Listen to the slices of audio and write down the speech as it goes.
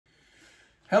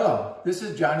Hello, this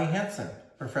is Johnny Henson,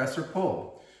 Professor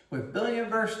Poole, with Billiard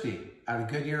University out of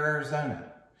Goodyear, Arizona.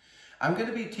 I'm going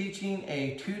to be teaching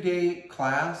a 2-day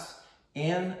class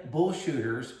in bull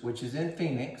shooters, which is in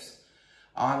Phoenix,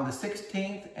 on the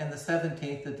 16th and the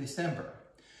 17th of December.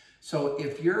 So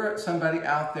if you're somebody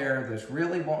out there that's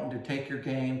really wanting to take your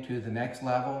game to the next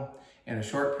level in a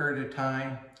short period of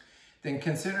time, then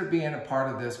consider being a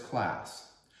part of this class.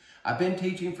 I've been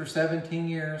teaching for 17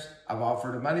 years. I've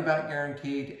offered a money-back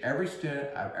guarantee to every student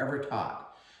I've ever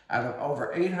taught. Out of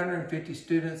over 850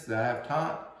 students that I have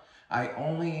taught, I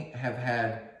only have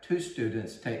had 2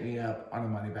 students take me up on a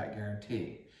money-back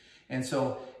guarantee. And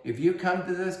so if you come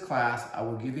to this class, I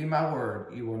will give you my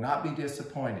word, you will not be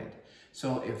disappointed.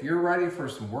 So if you're ready for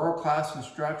some world-class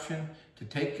instruction to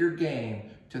take your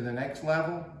game to the next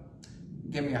level,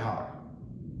 give me a holler.